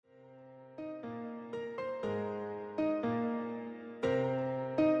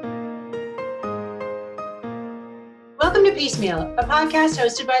Welcome to Piecemeal, a podcast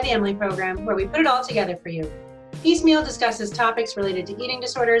hosted by the Emily Program, where we put it all together for you. Piecemeal discusses topics related to eating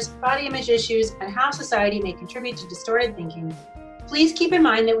disorders, body image issues, and how society may contribute to distorted thinking. Please keep in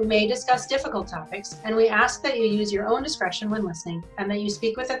mind that we may discuss difficult topics, and we ask that you use your own discretion when listening and that you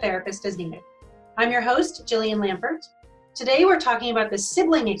speak with a therapist as needed. I'm your host, Jillian Lampert. Today, we're talking about the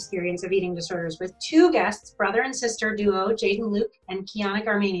sibling experience of eating disorders with two guests, brother and sister duo, Jaden Luke and Kiana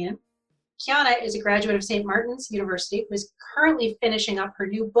Garmanian. Kiana is a graduate of St. Martin's University who is currently finishing up her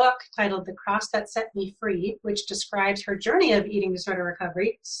new book titled The Cross That Set Me Free, which describes her journey of eating disorder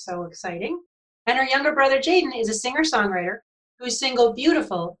recovery. So exciting. And her younger brother, Jaden, is a singer-songwriter whose single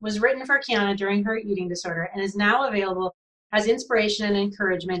Beautiful was written for Kiana during her eating disorder and is now available as inspiration and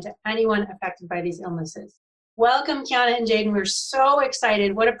encouragement to anyone affected by these illnesses. Welcome, Kiana and Jaden. We're so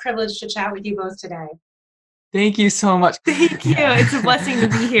excited. What a privilege to chat with you both today. Thank you so much. Thank you. It's a blessing to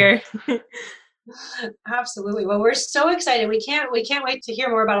be here. Absolutely. Well, we're so excited. We can't wait to hear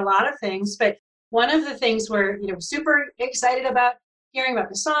more about a lot of things. But one of the things we're super excited about hearing about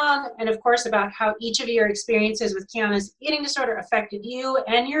the song, and of course about how each of your experiences with Kiana's eating disorder affected you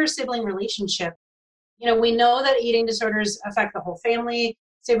and your sibling relationship. We know that eating disorders affect the whole family,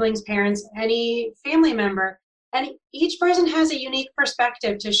 siblings, parents, any family member, and each person has a unique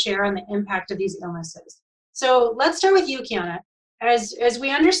perspective to share on the impact of these illnesses. So let's start with you, Kiana. As we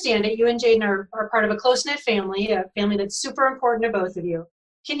understand it, you and Jaden are part of a close-knit family, a family that's super important to both of you.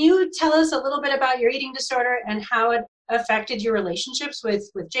 Can you tell us a little bit about your eating disorder and how it affected your relationships with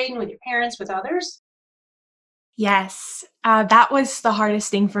Jaden, with your parents, with others? Yes, that was the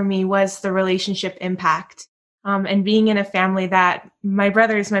hardest thing for me, was the relationship impact. And being in a family that my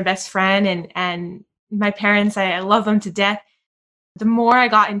brother is my best friend and my parents, I love them to death. The more I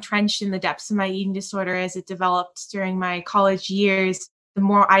got entrenched in the depths of my eating disorder as it developed during my college years, the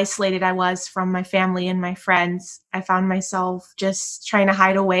more isolated I was from my family and my friends. I found myself just trying to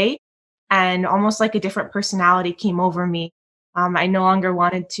hide away, and almost like a different personality came over me. I no longer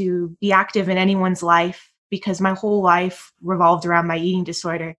wanted to be active in anyone's life because my whole life revolved around my eating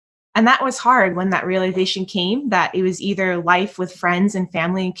disorder. And that was hard when that realization came, that it was either life with friends and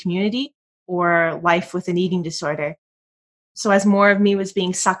family and community or life with an eating disorder. So as more of me was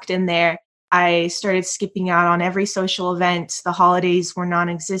being sucked in there, I started skipping out on every social event. The holidays were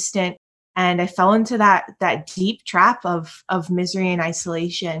non-existent, and I fell into that deep trap of misery and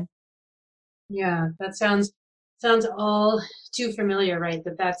isolation. Yeah, that sounds all too familiar, right?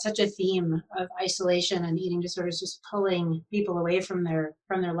 That's such a theme of isolation and eating disorders, just pulling people away from their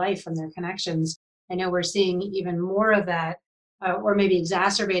life, from their connections. I know we're seeing even more of that, or maybe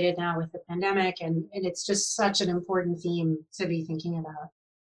exacerbated now with the pandemic, and it's just such an important theme to be thinking about.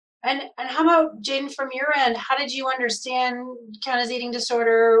 And how about Jaden, from your end? How did you understand Kiana's eating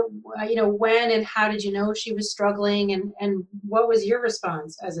disorder? When and how did you know she was struggling, and what was your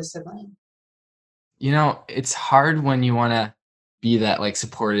response as a sibling? It's hard when you want to be that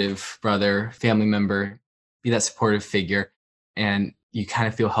supportive brother, family member, be that supportive figure, and you kind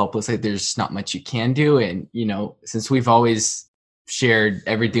of feel helpless, like there's not much you can do. And, since we've always shared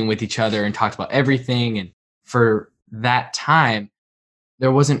everything with each other and talked about everything, and for that time,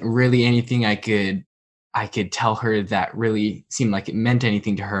 there wasn't really anything I could tell her that really seemed like it meant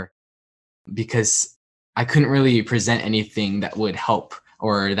anything to her, because I couldn't really present anything that would help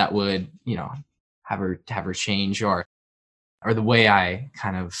or that would, have her change, or the way I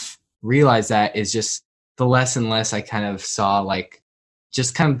kind of realized that is just the less and less I kind of saw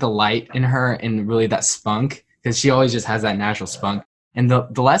just kind of the light in her and really that spunk, because she always just has that natural spunk. And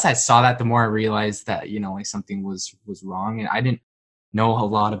the less I saw that, the more I realized that, something was wrong. And I didn't know a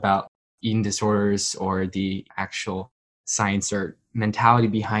lot about eating disorders or the actual science or mentality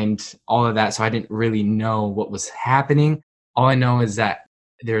behind all of that. So I didn't really know what was happening. All I know is that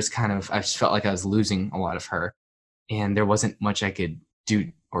I just felt like I was losing a lot of her, and there wasn't much I could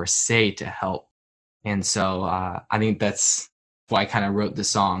do or say to help. And so I think that's why I kind of wrote the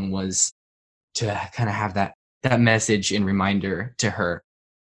song, was to kind of have that message and reminder to her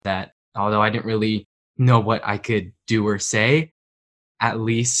that although I didn't really know what I could do or say, at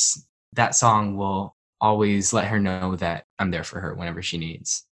least that song will always let her know that I'm there for her whenever she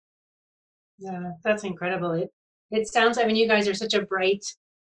needs. Yeah, that's incredible. It sounds, you guys are such a bright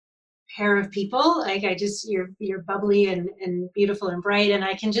pair of people. You're bubbly and beautiful and bright, and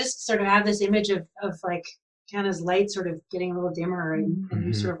I can just sort of have this image of Kiana's light sort of getting a little dimmer, and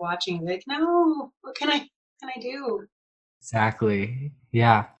you sort of watching no, what can I do? Exactly.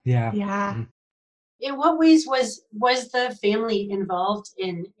 Yeah. Yeah. In what ways was the family involved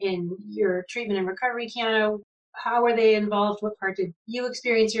in your treatment and recovery, Kiana? How were they involved? What part did you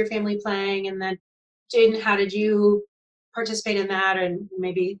experience your family playing? And then Jaden, how did you participate in that and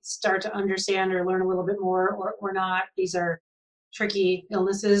maybe start to understand or learn a little bit more or not. These are tricky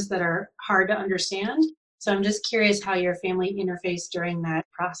illnesses that are hard to understand. So I'm just curious how your family interfaced during that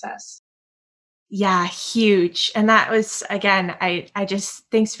process. Yeah, huge. And that was, again, I just,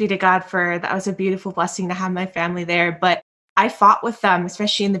 thanks be to God for that was a beautiful blessing to have my family there. But I fought with them,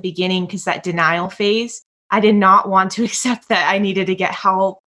 especially in the beginning, because that denial phase, I did not want to accept that I needed to get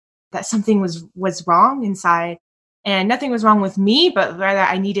help, that something was wrong inside. And nothing was wrong with me, but rather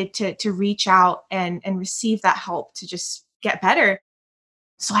I needed to reach out and receive that help to just get better.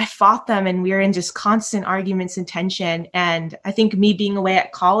 So I fought them and we were in just constant arguments and tension. And I think me being away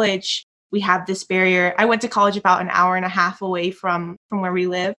at college, we had this barrier. I went to college about an hour and a half away from where we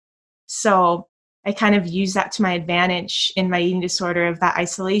live. So I kind of used that to my advantage in my eating disorder of that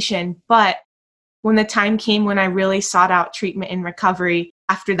isolation. But when the time came when I really sought out treatment and recovery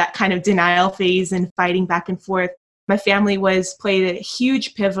after that kind of denial phase and fighting back and forth, my family played a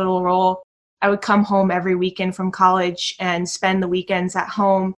huge pivotal role. I would come home every weekend from college and spend the weekends at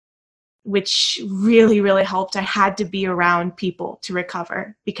home, which really, really helped. I had to be around people to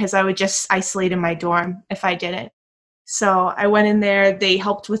recover because I would just isolate in my dorm if I didn't. So I went in there, they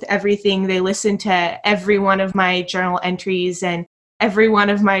helped with everything. They listened to every one of my journal entries and every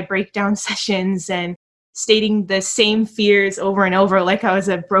one of my breakdown sessions and stating the same fears over and over like I was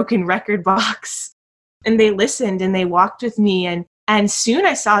a broken record box. And they listened and they walked with me. And soon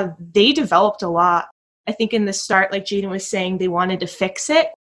I saw they developed a lot. I think in the start, like Jaden was saying, they wanted to fix it,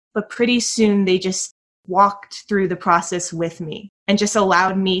 but pretty soon they just walked through the process with me and just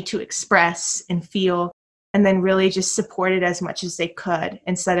allowed me to express and feel and then really just support it as much as they could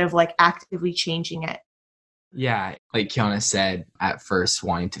instead of like actively changing it. Yeah, like Kiana said, at first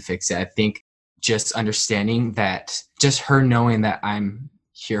wanting to fix it, I think just understanding that, just her knowing that I'm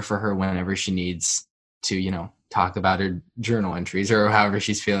here for her whenever she needs to, talk about her journal entries or however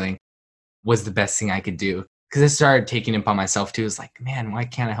she's feeling was the best thing I could do. Because I started taking it upon myself too. It's like, man, why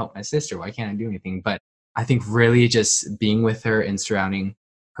can't I help my sister? Why can't I do anything? But I think really just being with her and surrounding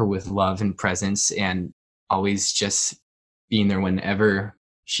her with love and presence and always just being there whenever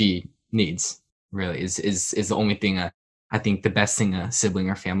she needs really is the only thing I think the best thing a sibling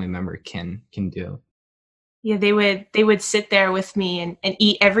or family member can do. Yeah, they would sit there with me and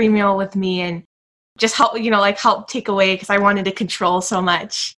eat every meal with me and just help, help take away because I wanted to control so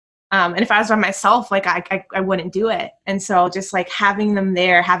much. And if I was by myself, like I wouldn't do it. And so just like having them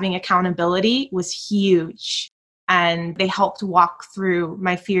there, having accountability was huge. And they helped walk through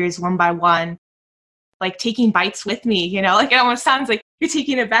my fears one by one, like taking bites with me, like it almost sounds like you're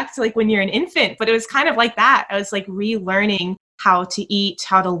taking it back to like when you're an infant, but it was kind of like that. I was like relearning how to eat,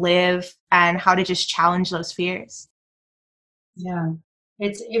 how to live, and how to just challenge those fears. Yeah.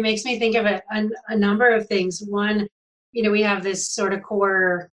 It makes me think of a number of things. One, we have this sort of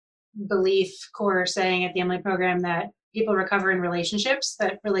core saying at the Emily program that people recover in relationships,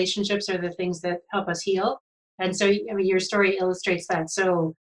 that relationships are the things that help us heal. And so, your story illustrates that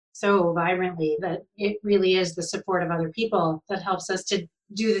so vibrantly, that it really is the support of other people that helps us to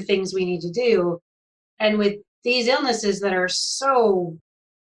do the things we need to do. And with these illnesses that are so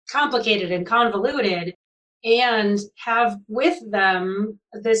complicated and convoluted, and have with them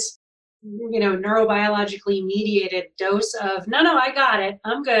this neurobiologically mediated dose of no, I got it,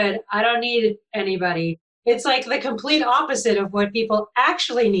 I'm good, I don't need anybody. It's like the complete opposite of what people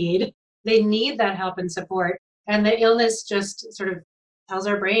actually need. They need that help and support, and the illness just sort of tells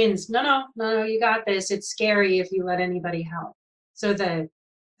our brains no, you got this. It's scary if you let anybody help. So the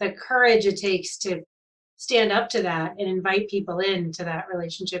courage it takes to stand up to that and invite people into that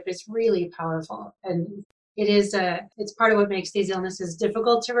relationship is really powerful. And it's part of what makes these illnesses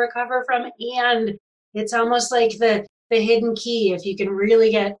difficult to recover from. And it's almost like the hidden key. If you can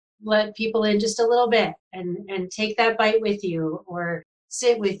really let people in just a little bit and take that bite with you, or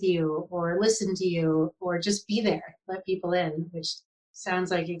sit with you, or listen to you, or just be there, let people in, which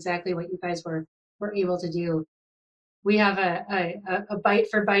sounds like exactly what you guys were able to do. We have a bite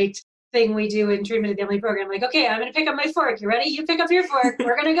for bite thing we do in treatment at the Emily program. Like, okay, I'm going to pick up my fork. You ready? You pick up your fork.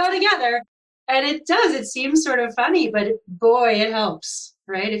 We're going to go together. And it does. It seems sort of funny, but boy, it helps,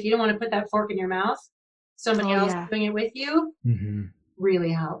 right? If you don't want to put that fork in your mouth, somebody else doing it with you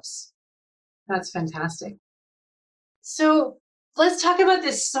really helps. That's fantastic. So let's talk about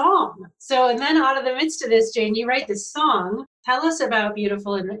this song. So, and then out of the midst of this, Jane, you write this song. Tell us about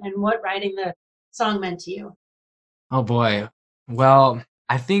Beautiful and what writing the song meant to you. Oh boy. Well,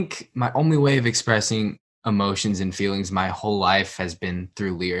 I think my only way of expressing emotions and feelings my whole life has been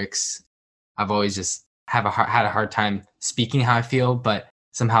through lyrics. I've always just had a hard time speaking how I feel, but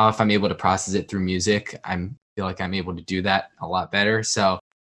somehow if I'm able to process it through music, I'm feel like I'm able to do that a lot better. So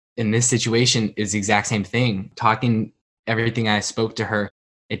in this situation is the exact same thing. Talking everything I spoke to her,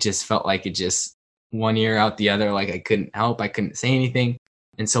 it just felt like it just one ear out the other. Like I couldn't help, I couldn't say anything.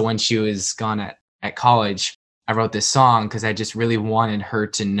 And so when she was gone at college, I wrote this song because I just really wanted her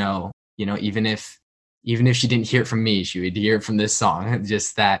to know, even if she didn't hear it from me, she would hear it from this song,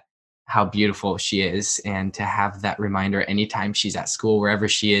 just that how beautiful she is. And to have that reminder anytime she's at school, wherever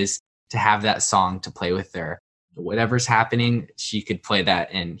she is, to have that song to play with her. Whatever's happening, she could play that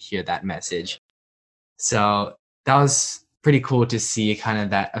and hear that message. So that was pretty cool to see kind of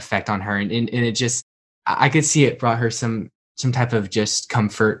that effect on her. And it just, I could see it brought her some type of just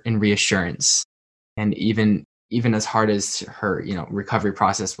comfort and reassurance. And even as hard as her, recovery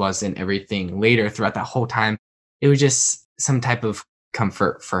process was and everything later throughout that whole time, it was just some type of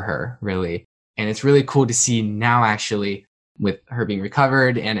comfort for her, really. And it's really cool to see now, actually, with her being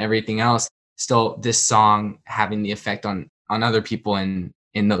recovered and everything else, still this song having the effect on other people in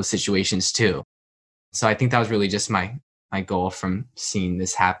those situations too. So I think that was really just my goal from seeing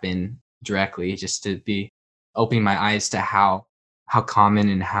this happen directly, just to be opening my eyes to how common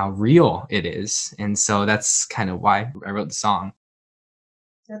and how real it is. And so that's kind of why I wrote the song.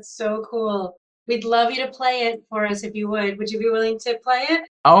 That's so cool. We'd love you to play it for us if you would. Would you be willing to play it?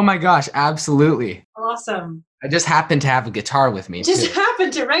 Oh my gosh, absolutely. Awesome. I just happen to have a guitar with me. Just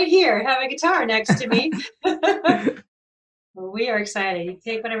happened to right here have a guitar next to me. Well, we are excited. You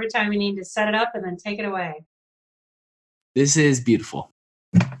take whatever time you need to set it up and then take it away. This is beautiful.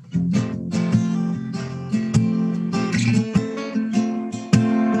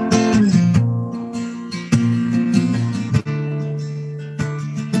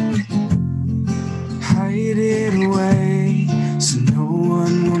 Hide it away so no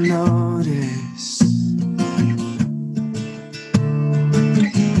one will notice.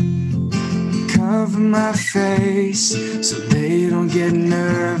 Cover my face so they don't get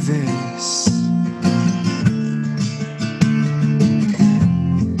nervous.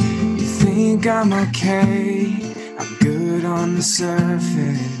 You think I'm okay, I'm good on the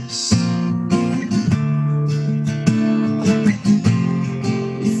surface.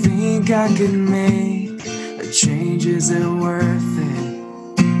 You think I could make a change, is it worth it?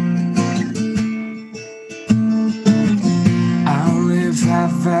 I'll live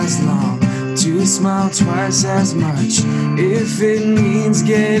half as long, to smile twice as much, if it means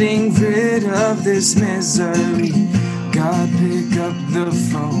getting rid of this misery. God, pick up the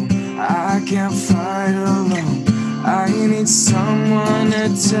phone, I can't fight alone. I need someone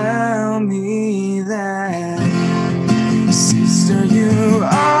to tell me that, sister, you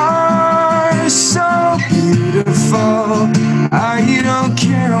are so beautiful. I don't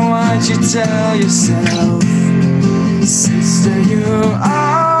care what you tell yourself. Sister, you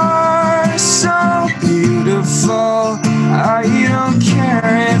are so beautiful. I don't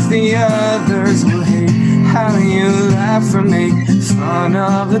care if the others will hate how you laugh or make fun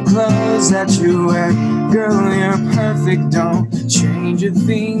of the clothes that you wear. Girl, you're perfect, don't change a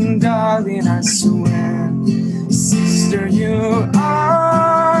thing, darling, I swear. Sister, you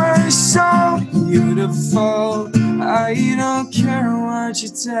are so beautiful. I don't care what you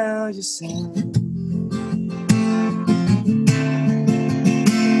tell yourself.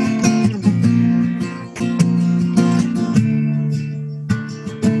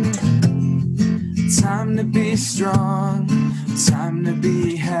 Time to be strong, time to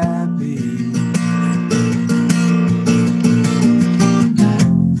be happy.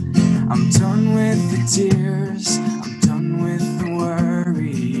 I'm done with the tears, I'm done with the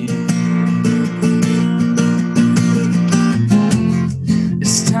worry.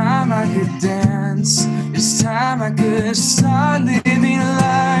 It's time I could dance, it's time I could start living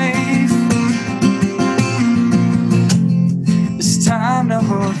life. It's time to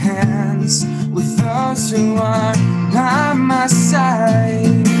hold hands with those who are by my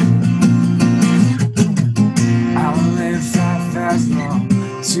side. I'll live half as long,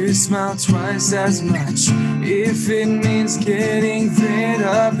 to smile twice as much, if it means getting rid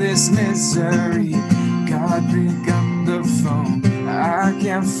of this misery. God, pick up the phone, I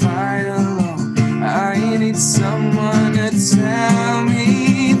can't fight alone. I need someone to tell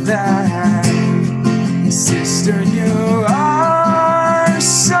me that, sister, you are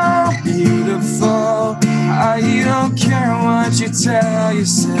so beautiful. I don't care what you tell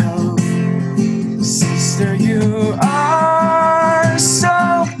yourself. Sister, you are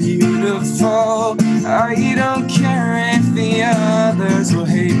so beautiful. I don't care if the others will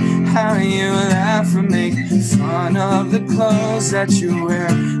hate how you laugh or make fun of the clothes that you wear.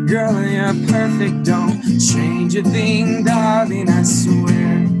 Girl, you're perfect, don't change a thing, darling, I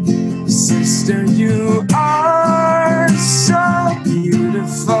swear. Sister, you are so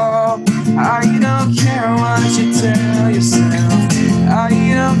beautiful. I don't care what you tell yourself. I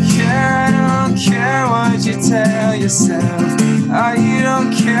don't care what you tell yourself. I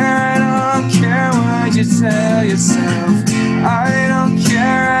don't care what you tell yourself. I don't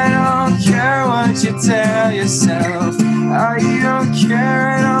care what you tell yourself. I don't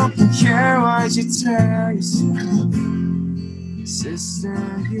care what you tell yourself. Sister,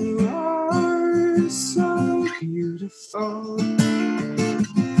 you are so beautiful.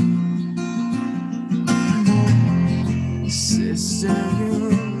 Sister,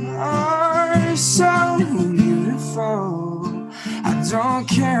 you are so beautiful. I don't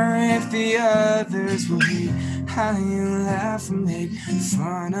care if the others will hate how you laugh and make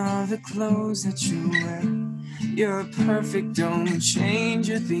fun of the clothes that you wear. You're perfect, don't change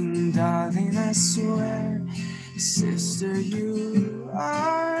a thing, darling, I swear. Sister, you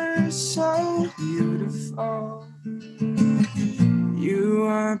are so beautiful. You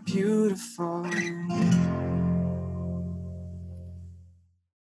are beautiful.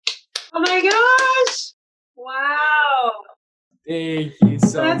 Oh my gosh! Wow. Thank you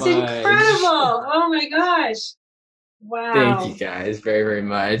so That's much. incredible. Oh my gosh. Wow. Thank you guys very, very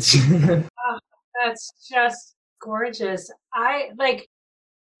much. Oh, that's just gorgeous.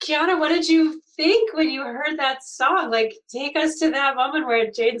 Kiana, what did you think when you heard that song? Like, take us to that moment where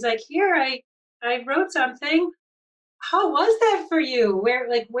Jaden's like, here, I wrote something. How was that for you? Where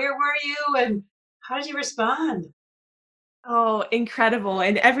were you and how did you respond? Oh, incredible.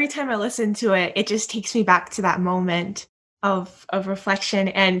 And every time I listen to it, it just takes me back to that moment of reflection.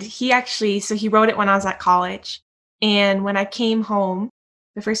 And he wrote it when I was at college. And when I came home,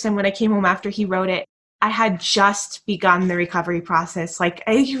 the first time when I came home after he wrote it, I had just begun the recovery process. Like,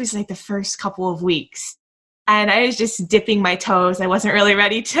 I think it was like the first couple of weeks. And I was just dipping my toes. I wasn't really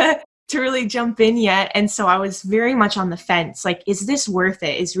ready to really jump in yet. And so I was very much on the fence. Like, is this worth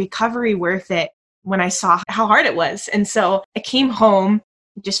it? Is recovery worth it? When I saw how hard it was. And so I came home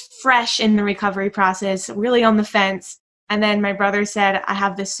just fresh in the recovery process, really on the fence. And then my brother said, I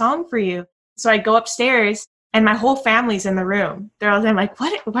have this song for you. So I go upstairs and my whole family's in the room. They're all there. I'm like,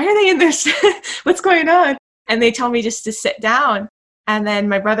 what? Why are they in this? What's going on? And they tell me just to sit down. And then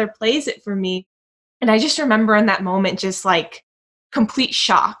my brother plays it for me. And I just remember in that moment, just like complete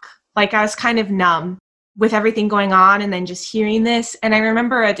shock. Like I was kind of numb with everything going on and then just hearing this. And I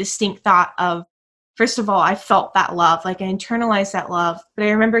remember a distinct thought of, first of all, I felt that love, like I internalized that love. But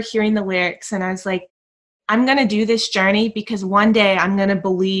I remember hearing the lyrics and I was like, I'm going to do this journey because one day I'm going to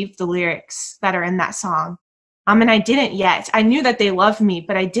believe the lyrics that are in that song. And I didn't yet. I knew that they loved me,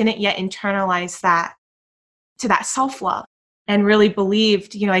 but I didn't yet internalize that to that self-love and really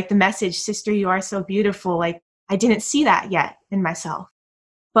believed, like the message, sister, you are so beautiful. Like I didn't see that yet in myself,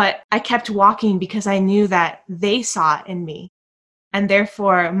 but I kept walking because I knew that they saw it in me. And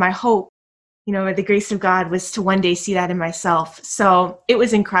therefore my hope, with the grace of God, was to one day see that in myself. So it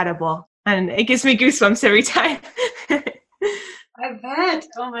was incredible. And it gives me goosebumps every time. I bet.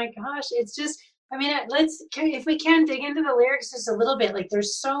 Oh my gosh. It's just, if we can dig into the lyrics just a little bit, like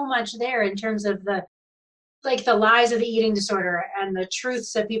there's so much there in terms of the lies of the eating disorder and the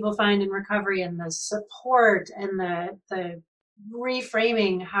truths that people find in recovery and the support and the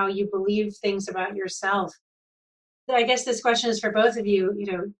reframing how you believe things about yourself. I guess this question is for both of you,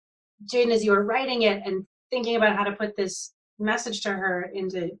 Jaden, as you were writing it and thinking about how to put this message to her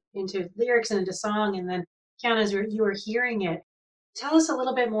into lyrics and into song, and then Kiana, as you were hearing it, tell us a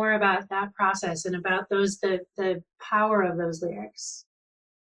little bit more about that process and about the power of those lyrics.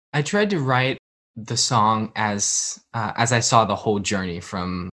 I tried to write the song as I saw the whole journey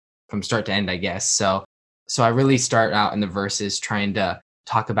from start to end, I guess. So I really start out in the verses trying to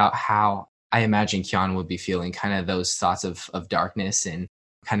talk about how I imagine Kiana would be feeling, kind of those thoughts of darkness and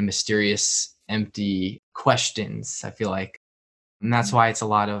kind of mysterious, empty questions, I feel like. And that's why it's a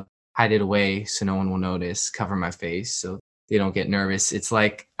lot of hide it away so no one will notice, cover my face so they don't get nervous. It's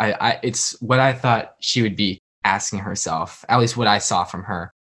like, it's what I thought she would be asking herself, at least what I saw from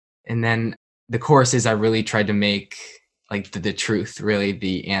her. And then the choruses, I really tried to make like the truth, really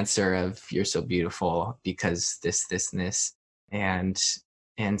the answer of you're so beautiful because this, and this. And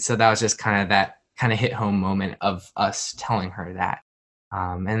so that was just that hit home moment of us telling her that.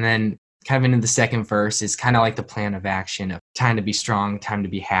 And then kind of into the second verse is kind of like the plan of action of time to be strong, time to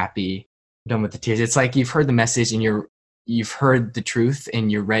be happy, done with the tears. It's like you've heard the message and you've heard the truth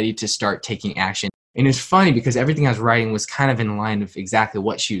and you're ready to start taking action. And it's funny because everything I was writing was kind of in line with exactly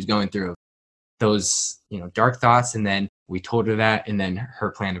what she was going through. Those, dark thoughts. And then we told her that, and then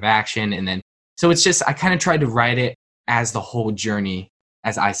her plan of action. And then, so it's just, I kind of tried to write it as the whole journey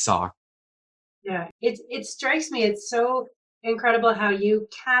as I saw. Yeah, it strikes me. It's so incredible how you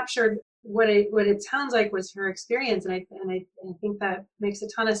captured what it sounds like was her experience, and I think that makes a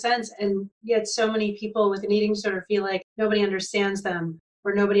ton of sense. And yet, so many people with an eating disorder feel like nobody understands them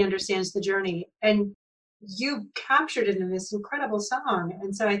or nobody understands the journey, and you captured it in this incredible song.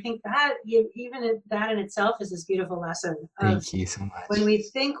 And so I think that that in itself is this beautiful lesson of Thank you so much. when we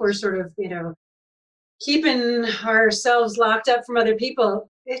think we're sort of keeping ourselves locked up from other people,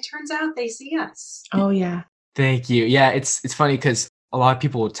 it turns out they see us. Oh yeah. Thank you. Yeah, it's funny because a lot of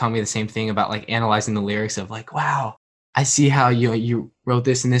people will tell me the same thing about like analyzing the lyrics of like, wow, I see how you wrote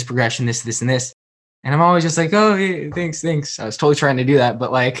this in this progression, this and this. And I'm always just like, oh, yeah, thanks. I was totally trying to do that.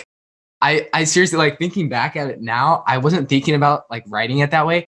 But like, I seriously, like, thinking back at it now, I wasn't thinking about like writing it that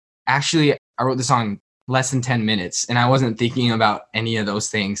way. Actually, I wrote the song less than 10 minutes and I wasn't thinking about any of those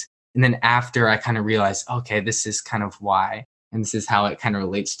things. And then after I kind of realized, okay, this is kind of why, and this is how it kind of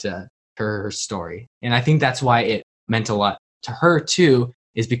relates to her story. And I think that's why it meant a lot to her too,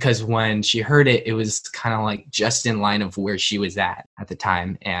 is because when she heard it, it was kind of like just in line of where she was at the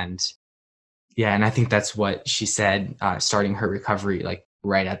time. And yeah, and I think that's what she said, starting her recovery, like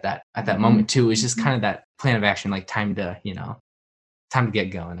right at that moment too. It was just kind of that plan of action, like time to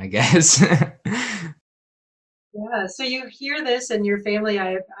get going, I guess. Yeah, so you hear this and your family,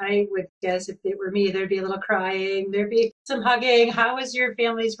 I would guess if it were me, there'd be a little crying, there'd be some hugging. How was your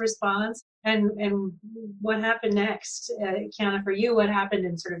family's response? And what happened next? Kiana, for you, what happened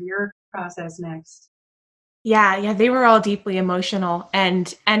in sort of your process next? Yeah, they were all deeply emotional,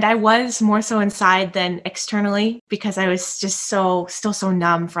 and I was more so inside than externally because I was just still so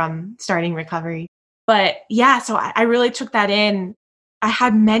numb from starting recovery. But yeah, so I really took that in. I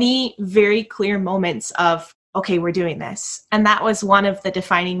had many very clear moments of, okay, we're doing this. And that was one of the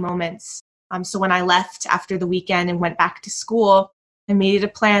defining moments. So when I left after the weekend and went back to school, I made it a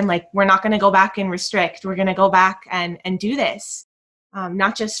plan, like, we're not going to go back and restrict. We're going to go back and do this.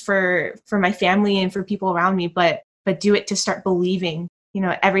 Not just for my family and for people around me, but do it to start believing,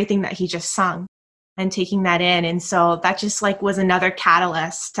 everything that he just sung and taking that in. And so that just like was another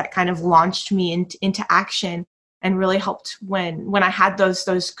catalyst that kind of launched me into action and really helped when I had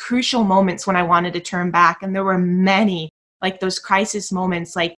those crucial moments when I wanted to turn back. And there were many, like those crisis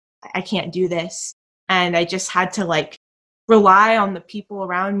moments, like, I can't do this. And I just had to like rely on the people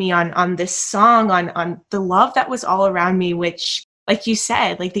around me, on this song, on the love that was all around me, which, like you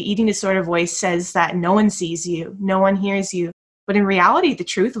said, like the eating disorder voice says that no one sees you, no one hears you. But in reality, the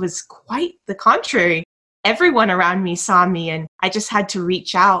truth was quite the contrary. Everyone around me saw me, and I just had to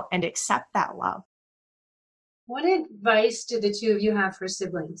reach out and accept that love. What advice do the two of you have for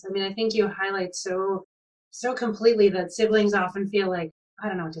siblings? I mean, I think you highlight so completely that siblings often feel like, I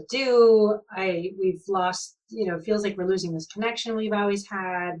don't know what to do. We've lost, feels like we're losing this connection we've always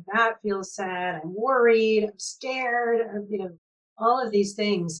had. That feels sad. I'm worried. I'm scared. All of these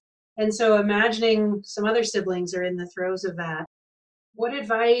things. And so imagining some other siblings are in the throes of that. What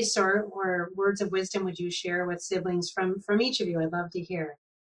advice or words of wisdom would you share with siblings from each of you? I'd love to hear.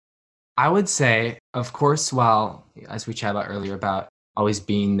 I would say, of course, while, as we chatted about earlier, about always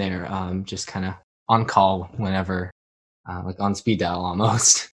being there, just kind of on call whenever, like on speed dial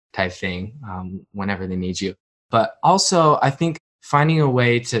almost type thing, whenever they need you. But also, I think finding a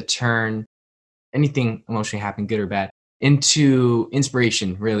way to turn anything emotionally happening, good or bad, into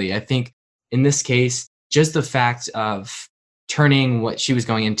inspiration, really. I think in this case, just the fact of turning what she was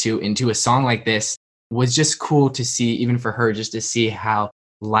going into a song like this was just cool to see, even for her, just to see how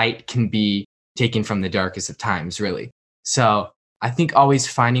light can be taken from the darkest of times, really. So I think always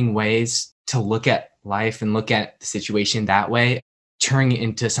finding ways to look at life and look at the situation that way, turning it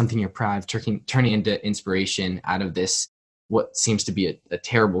into something you're proud of, turning it into inspiration out of this, what seems to be a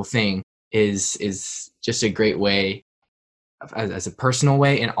terrible thing, is just a great way as a personal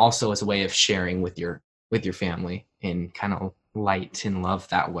way, and also as a way of sharing with your family in kind of light and love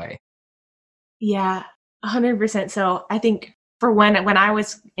that way. Yeah, 100%. So I think for when I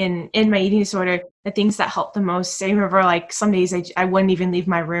was in my eating disorder, the things that helped the most, I remember like some days I wouldn't even leave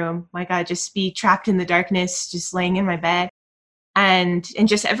my room. Like I'd just be trapped in the darkness, just laying in my bed. And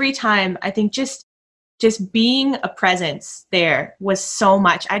just every time, I think just being a presence there was so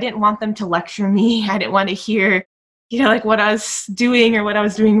much. I didn't want them to lecture me. I didn't want to hear, like what I was doing or what I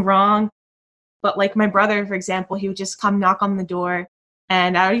was doing wrong. But like my brother, for example, he would just come knock on the door,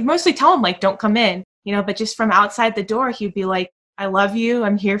 and I would mostly tell him like, don't come in, but just from outside the door, he'd be like, I love you.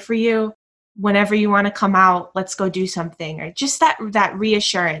 I'm here for you. Whenever you want to come out, let's go do something. Or just that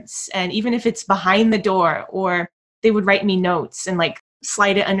reassurance. And even if it's behind the door, or they would write me notes and like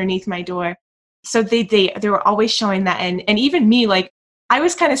slide it underneath my door. So they were always showing that. And even me, like, I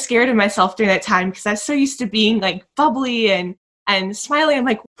was kind of scared of myself during that time because I was so used to being like bubbly and smiling. I'm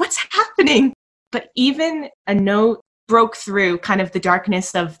like, what's happening? But even a note broke through kind of the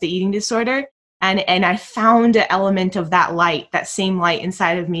darkness of the eating disorder. And I found an element of that light, that same light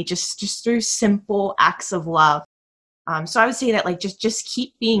inside of me, just through simple acts of love. So I would say that like, just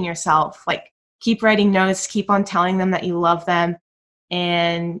keep being yourself, like keep writing notes, keep on telling them that you love them.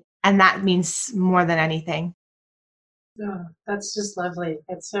 And that means more than anything. Oh, that's just lovely.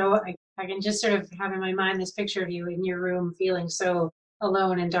 It's so, I can just sort of have in my mind this picture of you in your room feeling so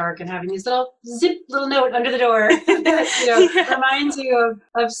alone and dark and having these little note under the door that, reminds you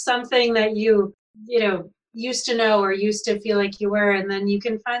of something that you used to know or used to feel like you were. And then you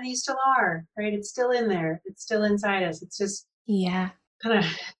can find that you still are, right? It's still in there. It's still inside us. It's just kind of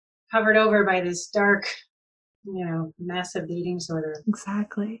covered over by this dark, mess of the eating disorder.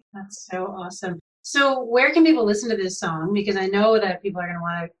 Exactly. That's so awesome. So where can people listen to this song? Because I know that people are going to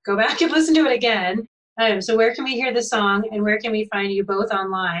want to go back and listen to it again. So where can we hear the song, and where can we find you both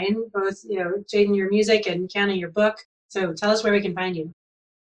online, both, Jaden, your music, and Kiana, your book? So tell us where we can find you.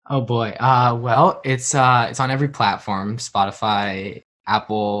 Oh boy. Well, it's on every platform: Spotify,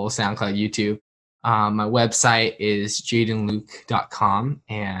 Apple, SoundCloud, YouTube. My website is jadenluke.com,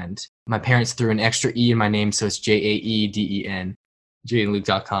 and my parents threw an extra E in my name, so it's JAEDEN,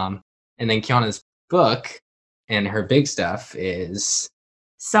 jadenluke.com. And then Kiana's book and her big stuff is...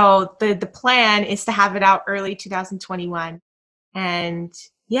 So the plan is to have it out early 2021. And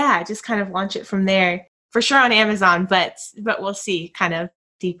just kind of launch it from there. For sure on Amazon, but we'll see kind of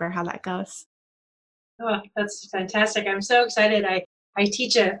deeper how that goes. Oh, that's fantastic. I'm so excited. I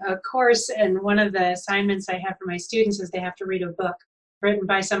teach a course, and one of the assignments I have for my students is they have to read a book written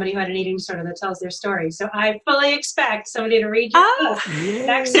by somebody who had an eating disorder that tells their story. So I fully expect somebody to read your book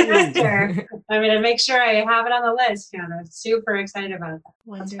next semester. I'm going to make sure I have it on the list. I'm super excited about that.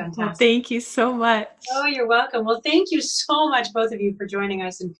 Wonderful. That's fantastic. Thank you so much. Oh, you're welcome. Well, thank you so much, both of you, for joining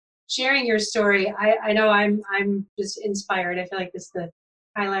us and sharing your story. I know I'm just inspired. I feel like this is the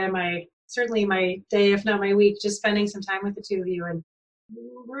highlight of certainly my day, if not my week, just spending some time with the two of you and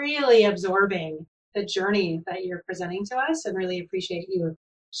really absorbing the journey that you're presenting to us, and really appreciate you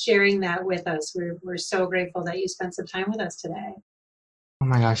sharing that with us. We're so grateful that you spent some time with us today. Oh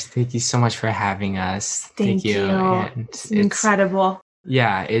my gosh, thank you so much for having us. Thank you. And it's incredible.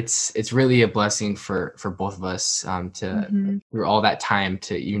 Yeah, it's really a blessing for both of us through all that time,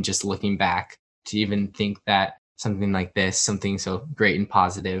 to even just looking back, to even think that something like this, something so great and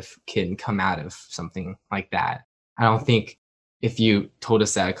positive, can come out of something like that. I don't think if you told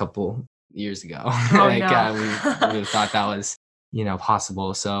us that a couple years ago, we would have thought that was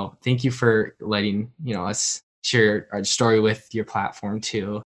possible. So thank you for letting us share our story with your platform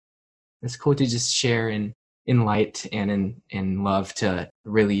too. It's cool to just share in light and in love, to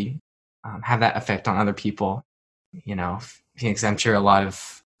really have that effect on other people. Because I'm sure a lot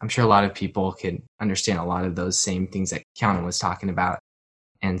of people can understand a lot of those same things that Kiana was talking about.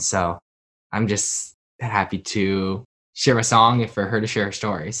 And so I'm just happy to share a song and for her to share her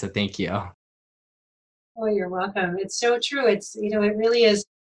story. So thank you. Oh, you're welcome. It's so true. It's, it really is.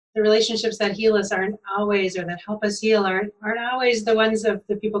 The relationships that heal us aren't always, or that help us heal aren't always the ones of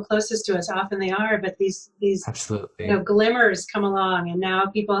the people closest to us. Often they are, but these absolutely glimmers come along, and now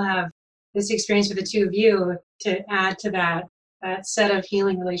people have this experience with the two of you to add to that set of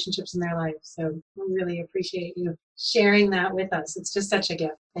healing relationships in their life. So we really appreciate you sharing that with us. It's just such a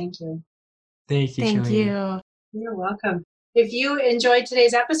gift. Thank you. Thank you. Thank Julie. you. You're welcome. If you enjoyed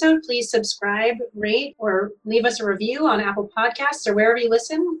today's episode, please subscribe, rate, or leave us a review on Apple Podcasts or wherever you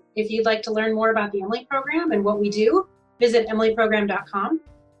listen. If you'd like to learn more about the Emily Program and what we do, visit emilyprogram.com.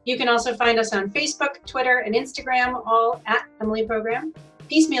 You can also find us on Facebook, Twitter, and Instagram, all at Emily Program.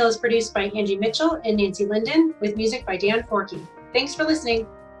 Piecemeal is produced by Angie Mitchell and Nancy Linden, with music by Dan Forkey. Thanks for listening.